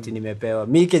gift ati nimepewa.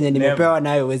 Mimi kenye nimepewa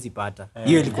nayo huwezi pata.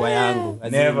 Hiyo ilikuwa yangu.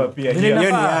 Never pia. Hiyo ni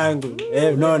yangu.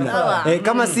 Unaona.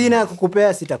 Kama sina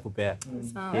kukupea sitakupea.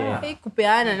 Sawa.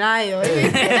 Kupeana nayo.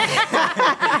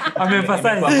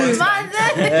 Amemfasai.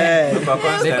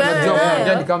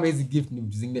 Unajua kama hizi gift ni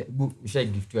zingine usha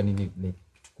giftiwa nini like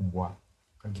kitu kubwa.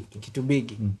 Kitu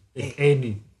big. If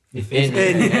any.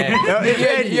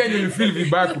 Hiyo ni feel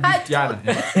vibaya kugiftiana.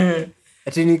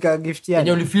 Ati nikagiftiana.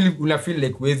 Yaani una feel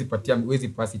like huwezi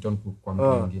pass it on kwa mtu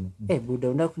mwingine. Buda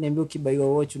unataka kuniambia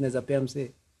ukibaiwa watch unaweza pea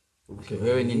msee? Okay,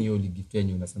 wewe nini hiyo gift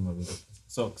yenyewe unasema wewe?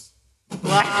 Socks.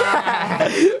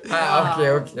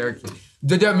 Okay.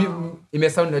 Jojo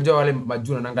imesound unajua wale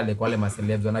majuna nanga like wale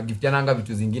macelebs wana giftiana anga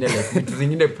vitu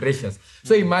zingine precious.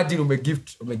 So imagine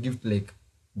umegift like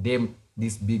them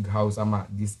this big house ama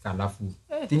this kalafu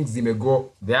things zimego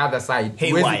the other side.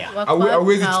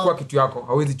 Hauwezi chukua kitu yako,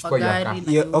 hauwezi chukua yako.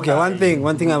 Okay, one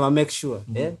thing I'ma make sure.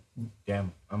 Damn,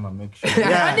 I'ma make sure.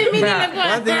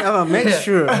 One thing I'ma make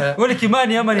sure. Wewe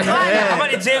Kimani ama ni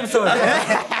Jameson?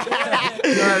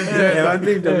 One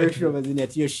thing to make sure mazini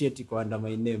ati your shit iko under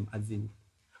my name azini.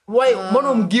 Why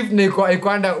mbona umgift na iko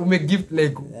under umegift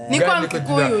like ni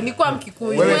kwa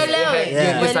Mkikuyu. Uelewe.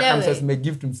 Circumstances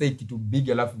umegift msay kitu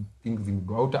big alafu things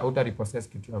go out repossess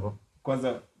kitu yako.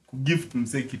 Kwanza kugift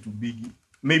msay kitu big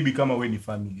maybe kama we ni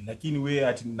family lakini we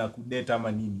ati nakudate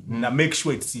ama nini na make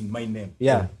sure it's in my name.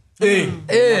 Yeah.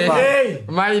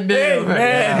 My name.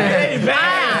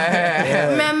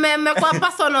 Me kwa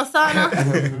personal sana.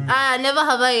 Never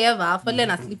have I ever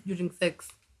fallen asleep during sex.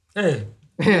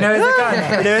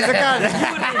 Inawezekana.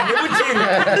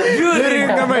 Yuri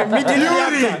kama middle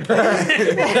Yuri.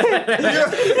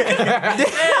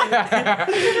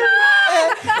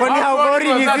 Kwani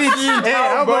habari ni vipi?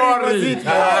 Habari ni vipi?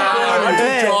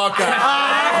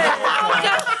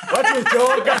 Watu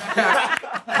choka.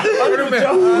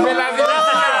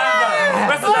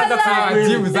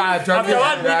 Jibu za tu.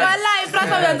 Wallahi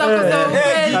brother anaanza kusema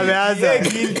ukweli. Ameanza.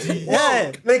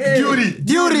 Like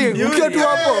Yuri. Ukiwa tu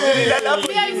hapo.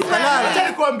 Acha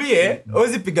nikwambie,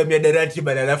 usipiga miadarati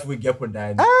bana alafu wingi hapo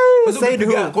ndani.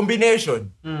 Usipiga combination.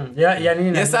 Ya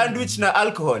nini? Ya sandwich na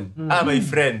alcohol. My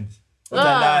friend.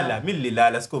 Utalala, mimi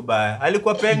nililala siku baya.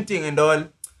 Alikuwa painting and all.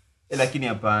 Lakini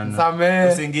hapana.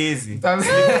 Usingizi.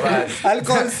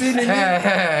 Alcohol sini.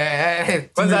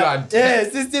 Kwanza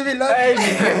system ila.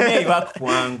 Mimi wako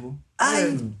kwangu.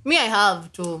 Me I have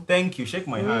to. Thank you. Shake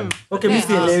my hand. Okay,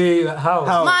 Mr. Lewi,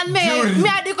 how? Man, me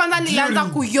hadi kwanza nilianza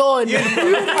kuyona.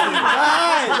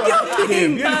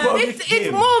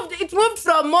 It moved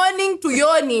from morning to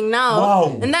yawning now.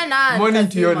 Wow. And then morning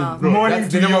to yawning, bro. Morning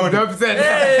to yawning.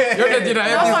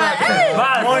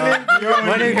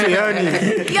 Morning to yawning.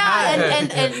 Yeah,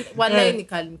 and wallahi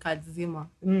nikazima.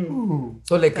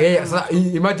 So like sasa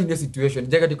imagine your situation.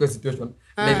 Jaga tiko situation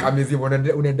like amezima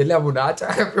unaendelea unaacha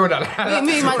pia unalala.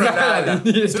 Mimi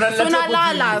imagine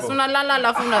sunalala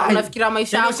alafu unafikiria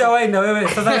maisha yako. Ushawahi na wewe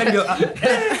sasa wewe ndio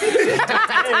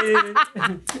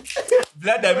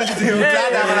Blood na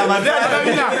madhara.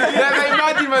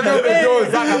 Imagine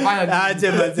madhara sana fanya.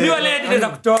 Aje mazee. ni wale naweza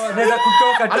kutoka tu.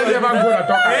 Hata kama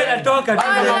unatoka. Natoka tu.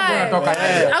 Unatoka.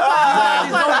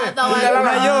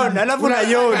 Unayona, alafu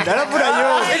unayona.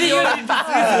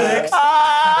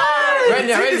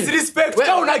 disrespect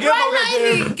kama unagema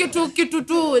kitu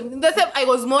tu the same I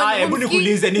was more hebu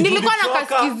nikuulize nilikuwa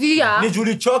nakasikizia ni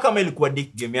julichoka kama ilikuwa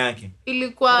dick game yake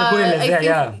ilikuwa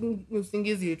I think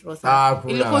usingizi it was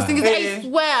ilikuwa usingizi I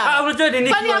swear unajua ni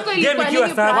kwani yako ilikuwa game ikiwa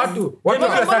nini sawa watu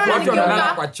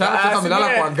wanalala kwa chat hata wamelala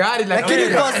kwa gari lakini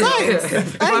kwa side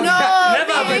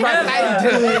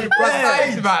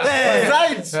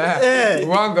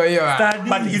wango hiyo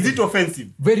But is it offensive?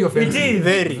 very offensive It is.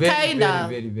 very kinda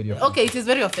very offensive. okay it is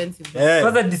very offensive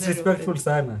kwanza disrespectful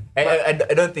sana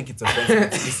I don't think it's offensive.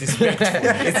 It's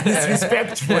disrespectful. It's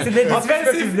disrespectful.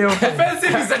 Offensive is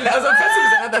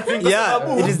another thing.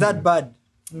 Yeah, it is that bad.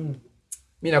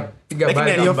 mimi napiga Lakini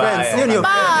bali ni offense. Hiyo ni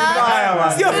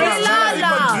offense. Sio offense.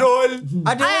 Control.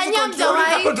 Hata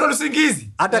Control usingizi.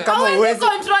 Hata kama uwezi.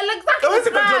 control exactly Hawezi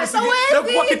control usingizi. Na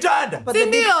kwa kitanda.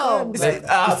 ndio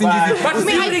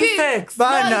usingizi sex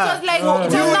bana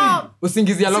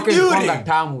usingizi aloke ilikuwa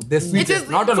tamu the sweetest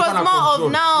not all kana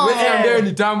control wewe ndio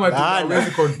ni tamu ati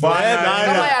hawezi control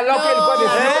kama ya loke ilikuwa the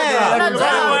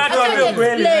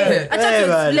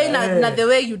explain na the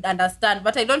way you'd understand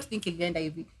but I don't think ilienda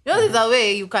hivi there's a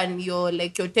way you can your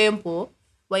tempo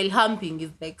while humping is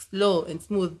like slow and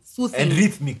smooth soothing and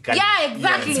rhythmic. yeah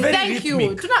exactly thank you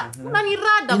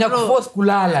tunanirada bro inakuforce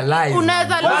kulala live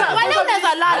unaweza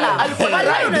lala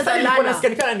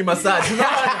Unasikia kana ni massage.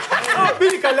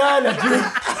 Mimi kalala tu.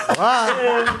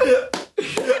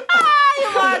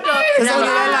 Sasa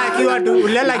unalala akiwa tu,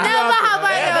 ulala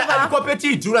akiwa. Alikuwa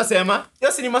petit tu unasema.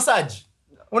 Hiyo si ni massage.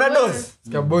 Una dose.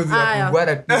 kabozi ya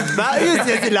kubwara Hiyo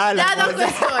si lala.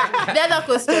 The other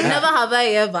question never have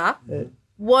I ever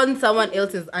worn someone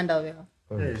else's underwear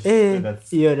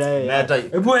Hiyo nayo. Hata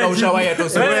ushawahi hata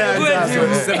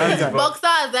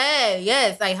boxers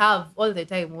yes I have all the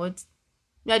time what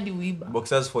Nyadi wiba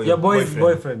boxers for your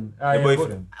boyfriend your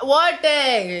boyfriend what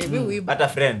mi wiba hata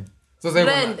friend so sasa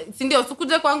friend si ndio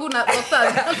sikuje kwangu na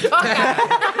boxers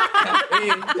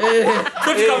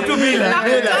come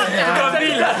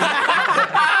bila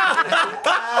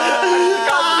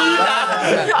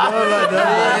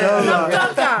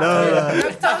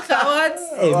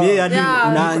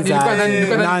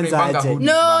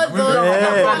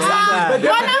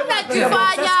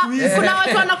kuna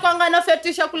watu wanakuanga na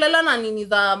fetisha kulala na nini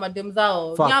za madem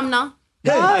zao nyamna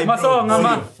masonga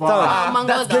ma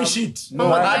that's gay shit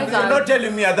you're not telling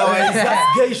me otherwise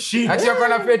that's gay shit ati yako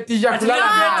na fetisha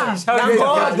kulala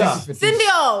si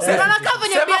ndio unaona kama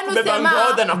venye pia nusema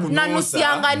na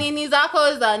nusianga nini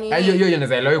zako za nini hiyo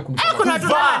inaweza elewa kumsema kuna watu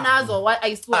nazo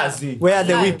I swear where are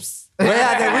the whips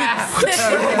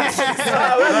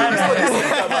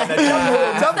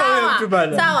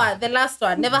Sawa, the last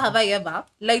one. Never have I ever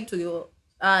lied to your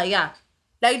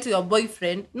lied to your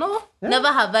boyfriend. No, never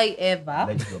have I ever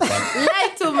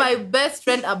lied to my best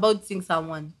friend about seeing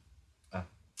someone.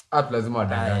 lazima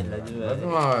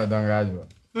wadanganywa.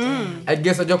 I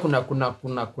guess unajua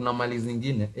kuna mali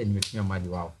zingine nimetumia mali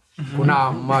wao.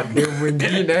 Kuna mademu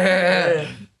wengine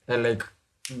like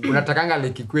unatakanga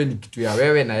like ikue ni kitu ya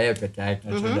wewe na yeye peke yake.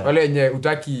 Wale wenye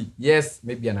utaki yes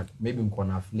maybe mko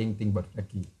na fling thing but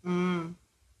utaki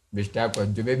best yako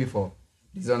maybe for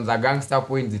reasons za gangster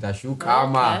points itashuka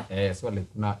ama so like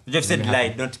kuna you just said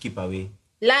lied not keep away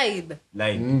lied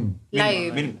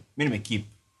mimi nimekeep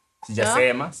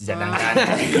sijasema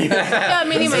sijadanganya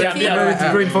mimi nimekeep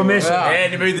withdraw information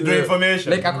withdraw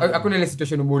information like hakuna ile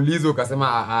situation umeuliza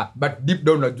ukasema but deep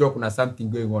down unajua kuna something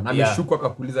going on ameshuka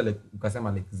akakuuliza like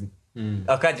ukasema like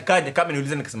akaje kama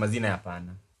niulize nikasema zina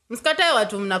hapana msikatae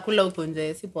watu mnakula huko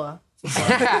nje si poa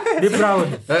be proud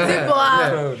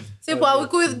si poa we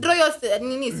could withdraw your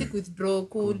nini si withdraw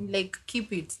could like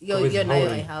keep it your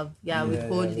nayo I have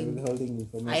withholding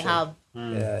information I have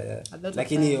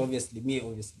lakini obviously my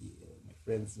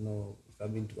friends know if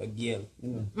I'm into a girl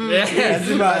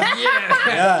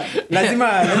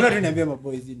lazima tuniambie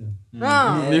maboys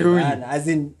as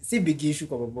in si big issue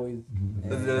kwa maboys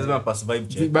lazima pass vibe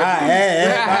check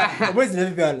maboys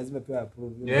lazima pia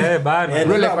approve bana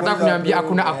bro like nataka kuniambia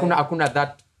hakuna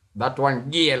that one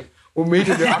girl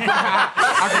umeita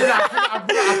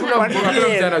hakuna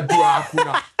mjana jua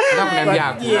hakuna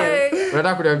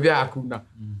nataka kuniambia hakuna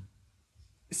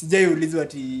sijaiulizwa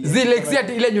ati zile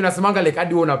ati ile unasemanga like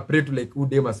hadi una pray to like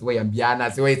udema siwe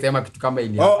ambiana siwe sema kitu kama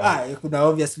ile kuna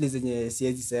obviously zenye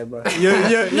siwezi sema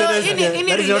in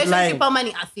relationship ama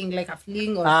ni a thing like a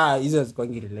fling or hizo kwa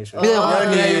relation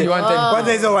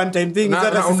kwanza hizo one time thing hizo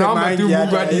hata unaomba tu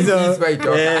Mungu hadi hizo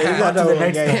hizo hata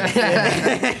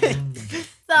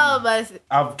so basi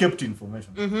I've kept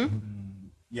information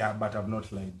yeah but I've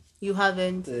not lied you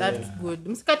haven't that's good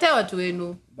msikatae watu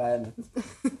wenu bana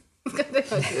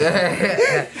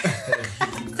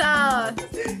Sawa.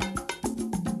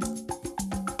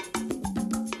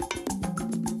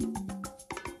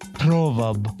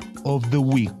 Proverb of the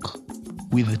week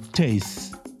with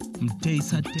Taste.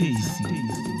 Mtesa Taste.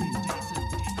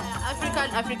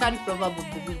 African proverb of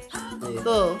the week.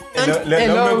 So,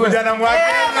 Leo umekuja na mwaka.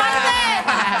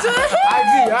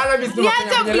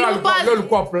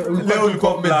 Leo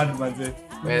ulikuwa plan manze.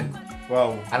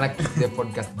 Wow. And I keep the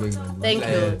podcast going on.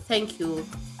 Thank you.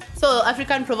 So,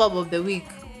 African proverb of the week.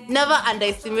 Never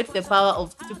underestimate the power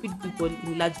of stupid people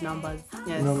in large numbers.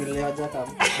 Yes.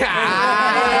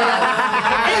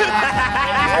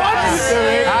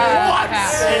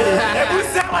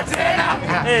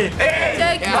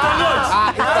 Check it out.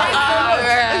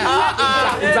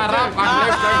 It's a rap and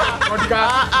left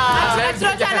podcast.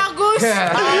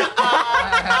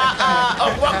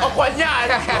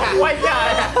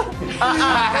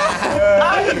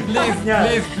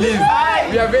 Please.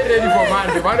 We are very ready for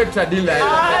Monday. Monday Tradila.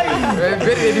 We are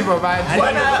very ready for Monday.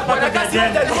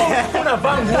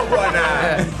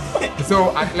 So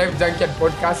at Live Junction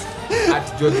Podcast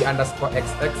at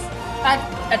Joji_XX At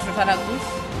Rotaragush.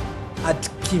 At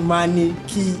Kimani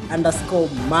Ki_Mani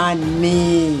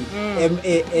MANII.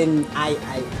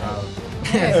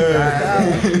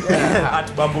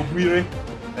 At Bambo Bwire.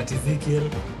 At Ezekiel.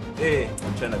 Hey,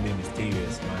 I'm trying to be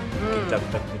mysterious, man.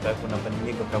 Kuna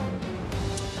paniko kama.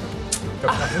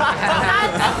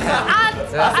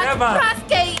 At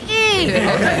KE.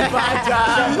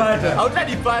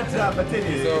 Hautanipata, but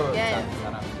anyway. Yeah.